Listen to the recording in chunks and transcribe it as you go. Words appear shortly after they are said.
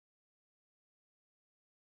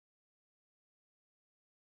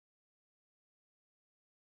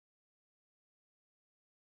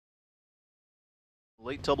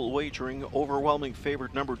Late double wagering, overwhelming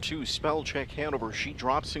favorite number 2, Spell Check Hanover. She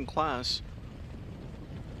drops in class.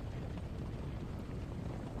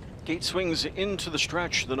 Gate swings into the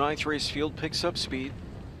stretch. The 9th race field picks up speed.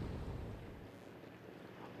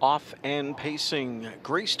 Off and pacing.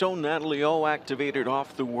 Greystone Natalie O activated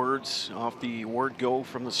off the word go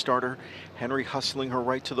from the starter. Henry hustling her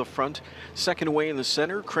right to the front. Second away in the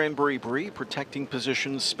center, Cranberry Brie protecting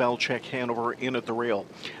positions. Spell Check Hanover in at the rail.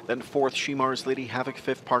 Then fourth, Shemar's Lady Havoc.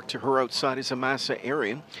 Fifth, parked to her outside is Amasa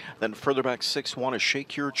Arian. Then further back, sixth, Wanna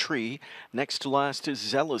Shake Your Tree. Next to last is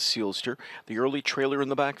Zealous Sealster. The early trailer in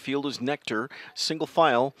the backfield is Nectar. Single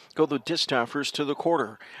file go the Distaffers to the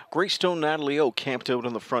quarter. Greystone Natalie O camped out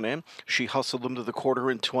on the front end. She hustled them to the quarter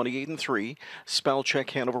in 28 and 3. Spell Check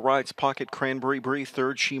Hanover rides pocket. Cranberry Brie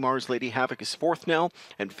third. Shemar's Lady Havoc is fourth now,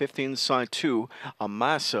 and fifth inside two,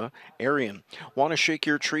 Amasa Arian. Wanna Shake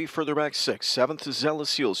Your Tree further back sixth. Seventh is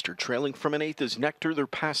Zealous Sealster. Trailing from an eighth is Nectar. They're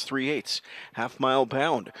past 3/8. Half mile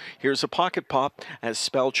bound. Here's a pocket pop as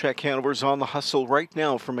Spell Check Hanover's on the hustle right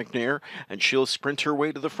now for McNair, and she'll sprint her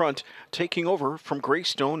way to the front, taking over from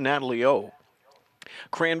Greystone Natalie O.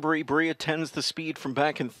 Cranberry Brie attends the speed from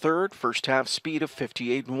back in third. First half speed of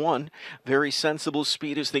 58 and 1. Very sensible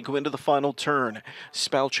speed as they go into the final turn.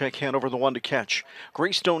 Spell Check Hanover the one to catch.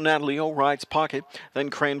 Greystone Natalie O rides pocket. Then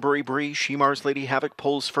Cranberry Brie. Shemar's Lady Havoc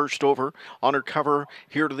pulls first over. On her cover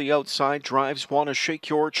here to the outside drives Wanna Shake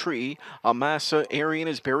Your Tree. Amasa Arian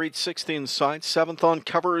is buried sixth inside. Seventh on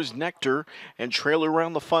cover is Nectar. And trailer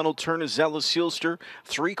around the final turn is Zealous Sealster.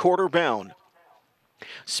 3/4 bound.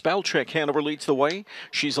 Spell Check Hanover leads the way.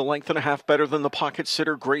 She's a length and a half better than the pocket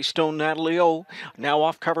sitter Greystone Natalie O. Now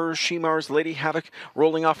off cover is Shemar's Lady Havoc.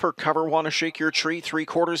 Rolling off her cover, Wanna Shake Your Tree.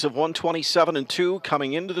 3/4 of 127 and 2.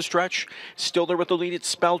 Coming into the stretch. Still there with the lead, it's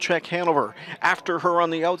Spell Check Hanover. After her on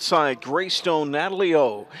the outside, Greystone Natalie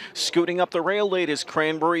O. Scooting up the rail late is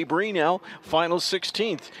Cranberry Brie now. Final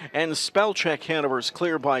 16th. And Spell Check Hanover is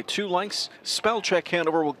clear by 2 lengths. Spell Check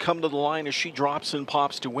Hanover will come to the line as she drops and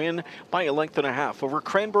pops to win by a length and a half over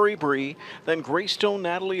Cranberry Brie, then Greystone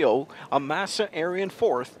Natalie O, Amasa Arian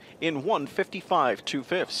fourth in 1:55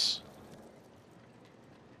 2/5.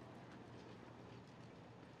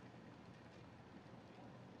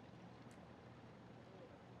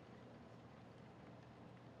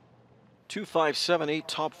 2:578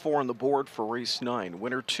 top 4 on the board for race 9.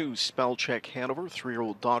 Winner 2, Spell Check Hanover,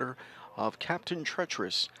 3-year-old daughter of Captain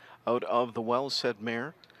Treacherous out of the well-said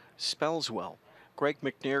mare Spellswell. Greg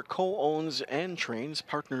McNair co-owns and trains,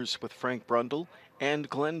 partners with Frank Brundle and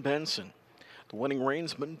Glenn Benson. The winning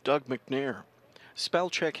reinsman, Doug McNair.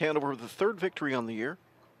 Spell Check Hanover, the third victory on the year.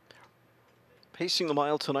 Pacing the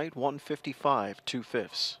mile tonight, 1:55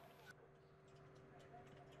 2/5.